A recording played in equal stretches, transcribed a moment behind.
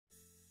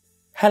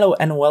Hello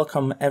and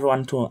welcome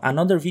everyone to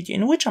another video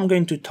in which I'm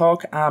going to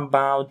talk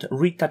about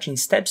retouching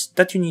steps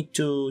that you need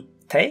to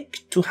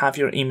take to have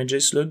your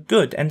images look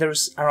good. And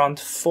there's around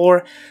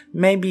 4,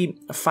 maybe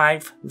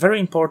 5 very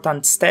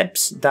important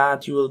steps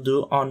that you will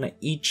do on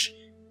each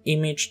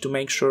image to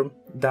make sure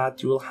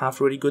that you will have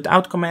really good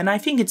outcome. And I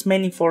think it's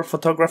mainly for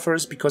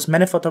photographers because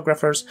many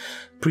photographers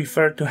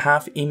prefer to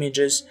have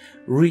images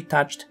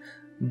retouched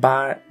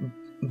by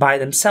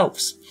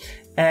themselves.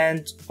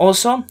 And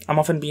also, I'm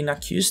often being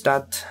accused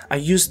that I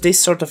use this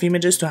sort of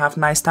images to have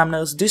nice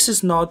thumbnails. This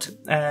is not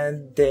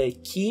the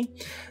key.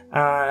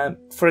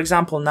 For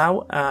example,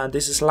 now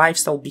this is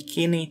lifestyle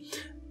bikini,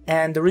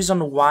 and the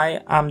reason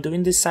why I'm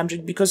doing this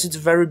subject because it's a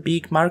very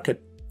big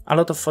market. A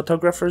lot of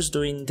photographers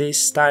doing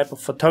this type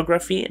of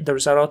photography.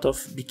 There's a lot of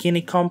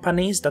bikini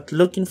companies that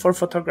looking for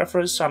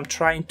photographers. So I'm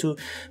trying to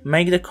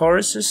make the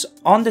courses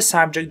on the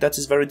subject that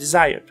is very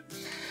desired.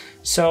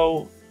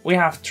 So we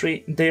have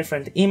 3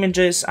 different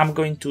images. I'm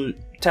going to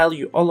tell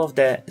you all of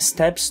the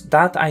steps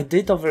that I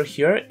did over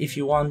here. If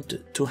you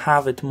want to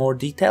have it more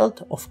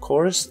detailed, of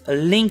course, a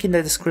link in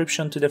the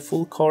description to the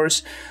full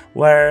course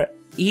where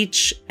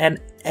each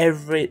and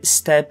every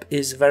step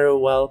is very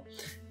well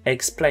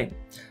explained.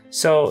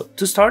 So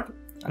to start,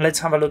 let's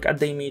have a look at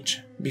the image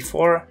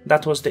before.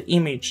 That was the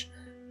image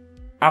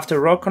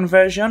after raw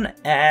conversion,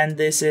 and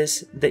this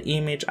is the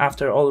image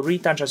after all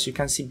retouch. As you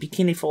can see,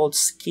 bikini folds,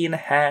 skin,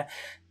 hair,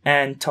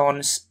 and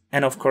tones,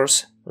 and of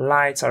course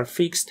lights are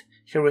fixed.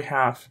 Here we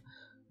have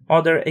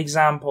other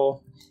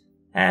example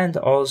and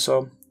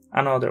also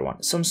another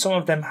one. Some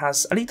of them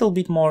has a little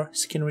bit more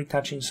skin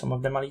retouching, some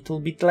of them a little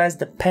bit less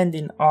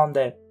depending on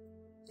the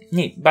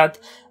need, but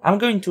I'm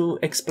going to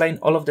explain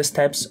all of the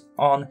steps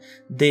on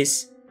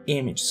this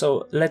image.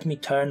 So let me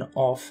turn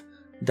off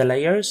the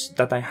layers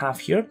that I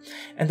have here,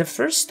 and the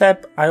first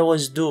step I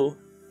always do,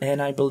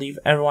 and I believe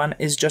everyone,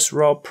 is just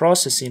raw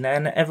processing.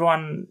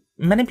 And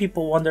many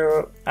people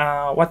wonder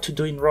what to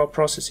do in raw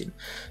processing.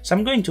 So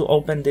I'm going to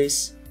open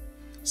this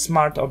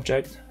smart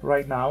object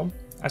right now.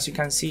 As you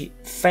can see,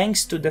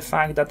 thanks to the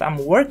fact that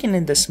I'm working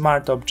in the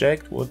smart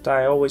object, what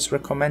I always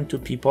recommend to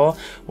people,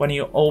 when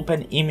you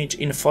open image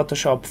in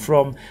Photoshop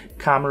from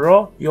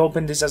camera, you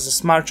open this as a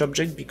smart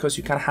object because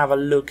you can have a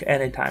look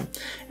anytime.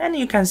 And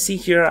you can see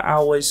here I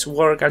always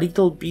work a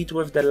little bit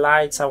with the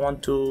lights. I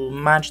want to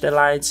match the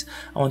lights,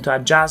 I want to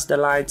adjust the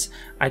lights.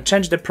 I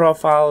change the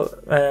profile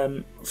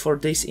for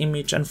this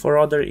image and for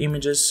other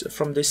images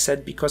from this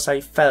set because I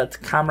felt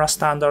camera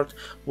standard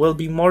will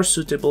be more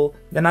suitable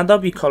than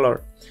Adobe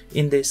Color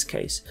in this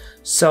case.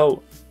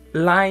 So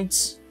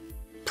lights,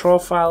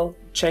 profile,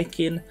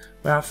 check-in,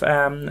 we have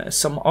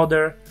some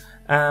other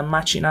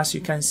matching, as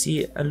you can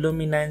see,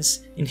 luminance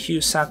in hue,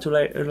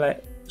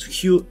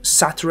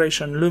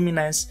 saturation,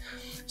 luminance.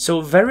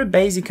 So very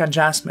basic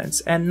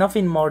adjustments and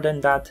nothing more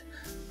than that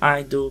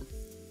I do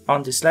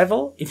on this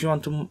level. If you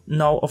want to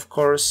know, of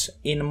course,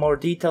 in more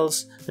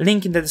details,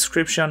 link in the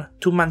description,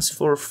 2 months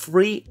for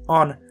free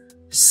on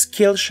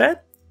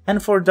Skillshare.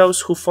 And for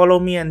those who follow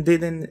me and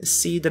didn't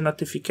see the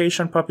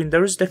notification popping,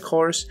 there is the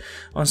course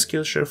on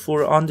Skillshare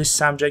for on this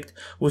subject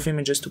with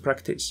images to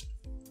practice.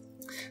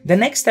 The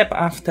next step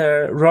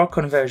after raw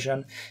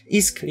conversion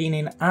is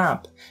cleaning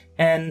up,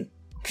 and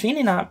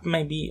cleaning up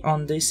maybe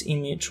on this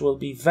image will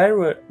be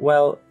very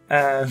well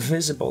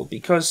visible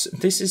because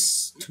this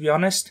is, to be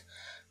honest,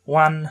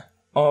 one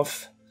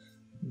of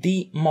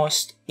the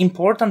most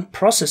important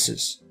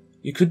processes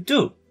you could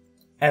do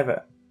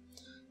ever.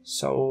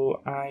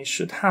 So I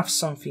should have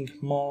something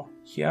more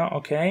here,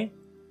 okay?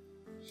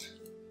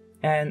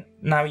 And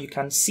now you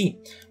can see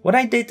what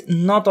I did,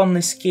 not on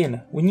the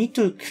skin. We need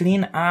to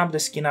clean up the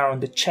skin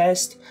around the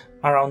chest,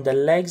 around the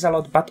legs a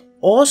lot, but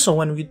also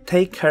when we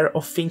take care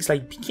of things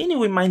like bikini,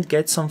 we might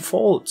get some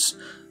folds.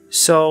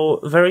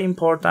 So very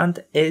important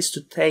is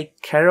to take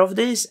care of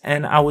this,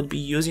 and I would be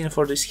using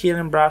for this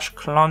healing brush,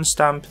 clone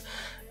stamp,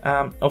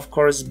 of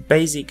course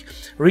basic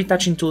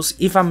retouching tools.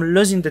 If I'm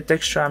losing the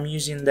texture, I'm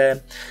using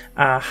the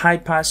high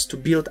pass to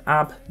build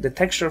up the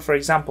texture. For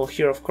example,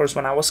 here, of course,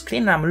 when I was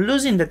cleaning, I'm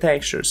losing the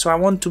texture, so I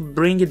want to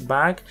bring it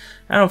back,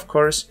 and of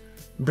course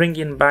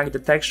bringing back the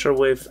texture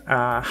with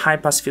high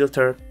pass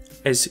filter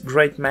is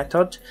great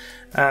method.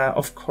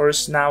 Of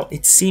course, now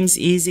it seems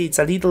easy, it's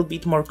a little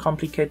bit more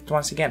complicated.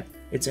 Once again,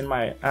 it's in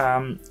my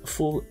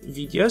full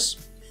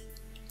videos.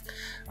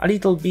 A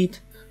little bit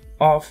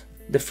of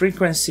the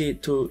frequency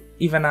to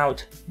even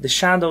out the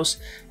shadows,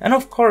 and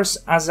of course,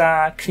 as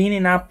a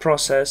cleaning up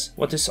process,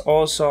 what is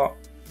also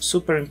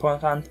super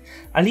important,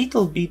 a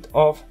little bit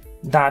of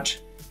dodge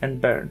and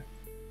burn.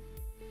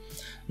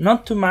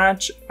 Not too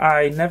much.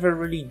 I never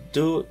really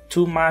do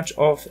too much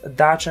of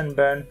dodge and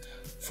burn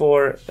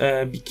for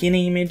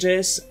bikini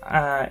images.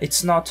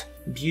 It's not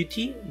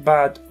beauty,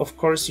 but of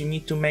course you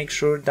need to make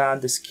sure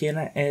that the skin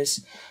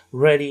is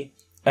really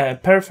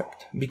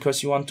perfect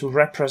because you want to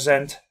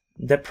represent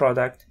the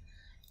product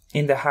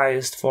in the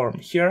highest form.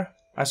 Here,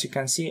 as you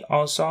can see,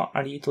 also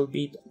a little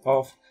bit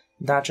of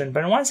dodge and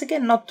burn. Once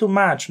again, not too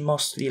much,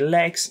 mostly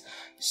legs,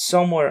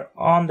 somewhere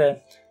on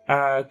the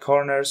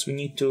corners. We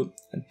need to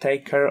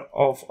take care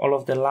of all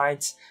of the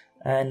lights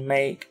and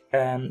make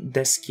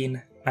the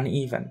skin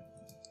uneven.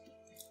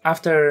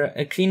 After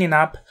cleaning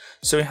up,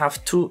 so we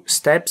have 2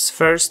 steps.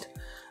 First,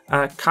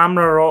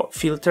 camera raw,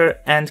 filter,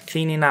 and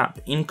cleaning up,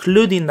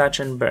 including touch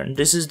and burn.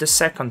 This is the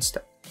second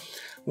step.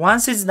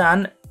 Once it's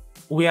done,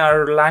 we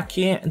are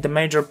lucky, the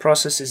major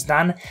process is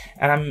done,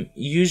 and I'm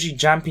usually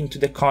jumping to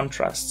the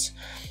contrasts.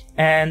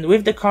 And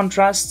with the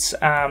contrasts,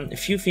 a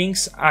few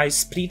things. I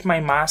split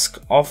my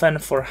mask often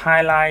for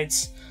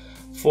highlights,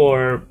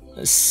 for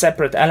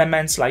separate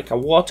elements like a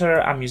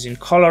water. I'm using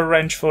color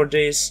range for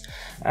this,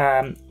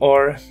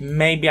 or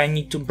maybe I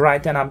need to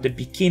brighten up the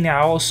bikini.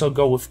 I also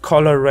go with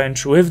color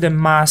range with the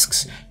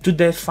masks to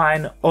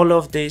define all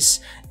of these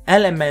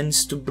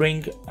elements to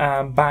bring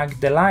back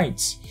the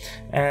lights.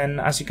 And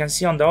as you can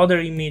see on the other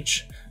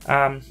image,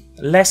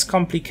 less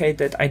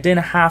complicated. I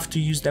didn't have to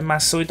use the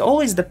mask, so it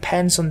always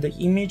depends on the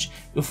image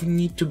if we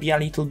need to be a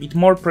little bit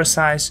more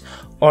precise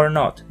or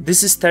not.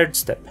 This is third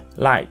step,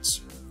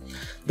 lights.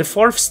 The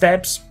fourth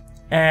steps,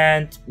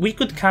 and we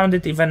could count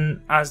it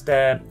even as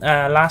the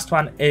last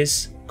one,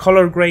 is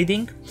color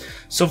grading.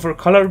 So for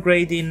color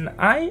grading,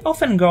 I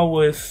often go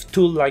with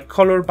tool like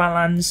color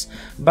balance,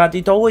 but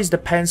it always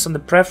depends on the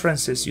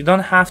preferences. You don't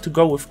have to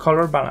go with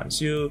color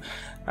balance. You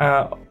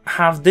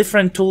have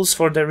different tools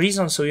for the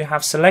reason. So you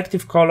have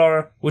selective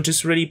color, which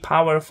is really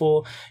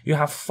powerful. You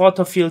have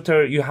photo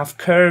filter, you have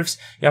curves,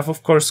 you have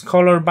of course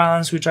color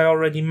balance, which I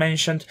already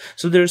mentioned.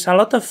 So there's a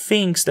lot of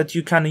things that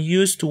you can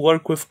use to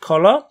work with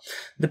color.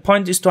 The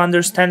point is to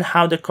understand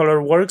how the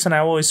color works, and I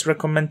always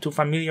recommend to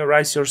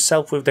familiarize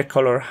yourself with the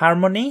color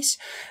harmonies,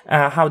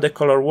 how the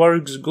color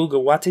works.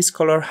 Google what is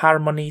color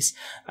harmonies,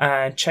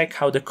 check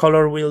how the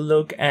color wheel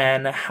look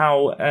and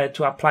how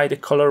to apply the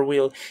color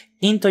wheel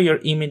into your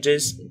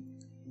images.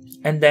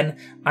 And then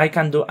I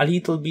can do a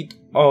little bit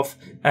of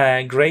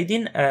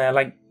grading,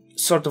 like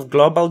sort of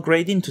global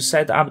grading to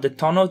set up the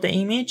tone of the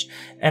image.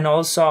 And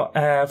also,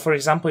 for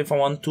example, if I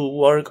want to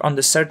work on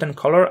the certain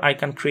color, I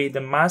can create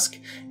a mask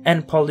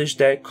and polish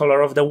the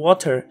color of the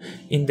water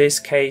in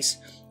this case,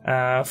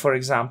 for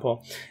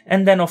example.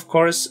 And then of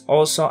course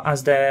also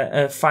as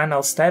the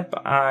final step,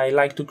 I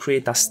like to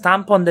create a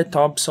stamp on the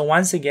top. So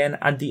once again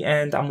at the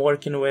end I'm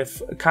working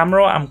with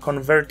camera, I'm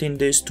converting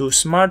this to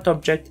smart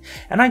object,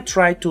 and I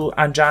try to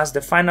adjust the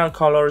final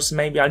colors,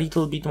 maybe a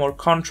little bit more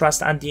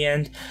contrast at the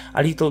end,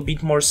 a little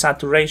bit more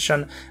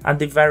saturation at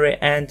the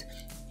very end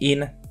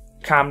in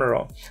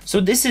camera. So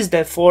this is the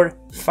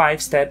 4-5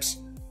 steps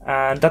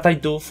that I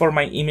do for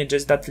my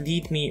images that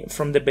lead me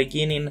from the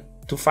beginning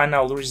to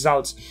final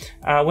results.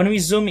 When we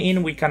zoom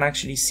in, we can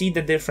actually see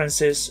the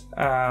differences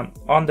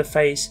on the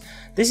face.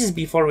 This is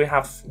before we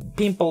have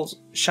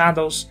pimples,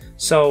 shadows.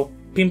 So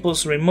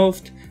pimples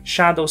removed,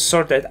 shadows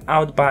sorted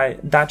out by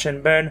touch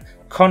and burn,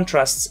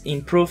 contrasts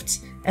improved,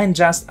 and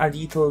just a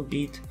little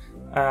bit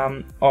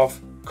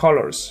of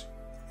colors.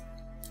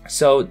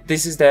 So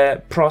this is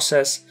the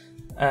process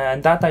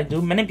that I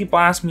do. Many people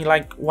ask me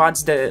like,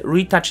 what's the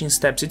retouching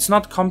steps? It's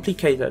not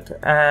complicated,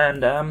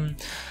 and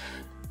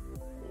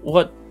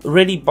what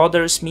really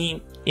bothers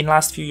me in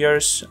last few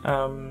years,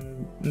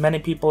 many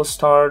people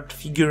start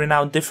figuring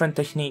out different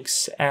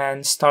techniques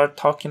and start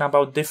talking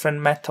about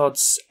different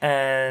methods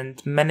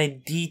and many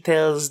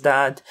details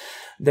that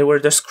they were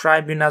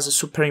describing as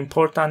super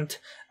important.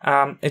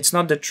 It's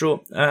not the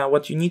truth.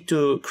 What you need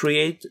to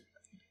create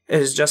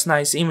is just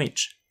nice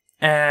image,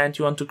 and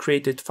you want to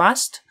create it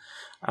fast.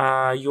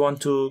 You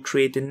want to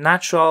create it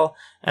natural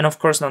and of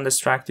course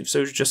non-destructive.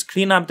 So you just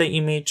clean up the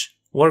image,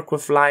 work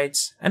with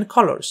lights and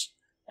colors.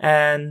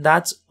 And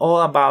that's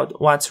all about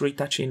what's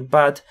retouching.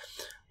 But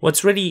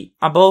what's really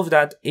above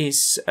that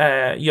is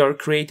your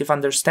creative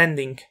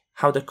understanding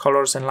how the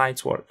colors and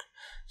lights work.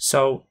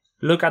 So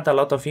look at a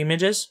lot of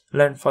images,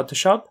 learn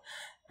Photoshop,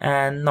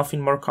 and nothing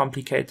more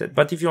complicated.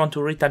 But if you want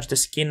to retouch the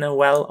skin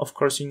well, of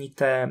course you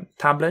need a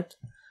tablet,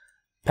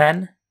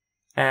 pen,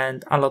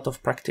 and a lot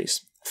of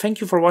practice. Thank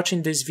you for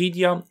watching this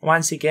video.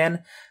 Once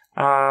again,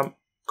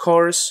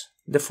 course,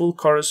 the full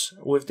course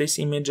with these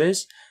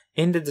images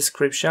in the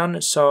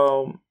description.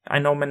 So I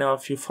know many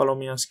of you follow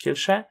me on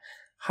Skillshare.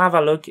 Have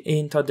a look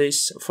into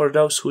this. For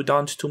those who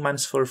don't, 2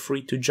 months for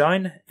free to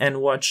join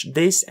and watch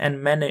this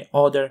and many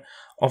other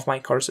of my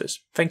courses.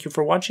 Thank you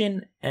for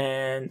watching,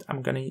 and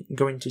I'm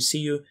going to see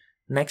you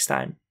next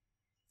time.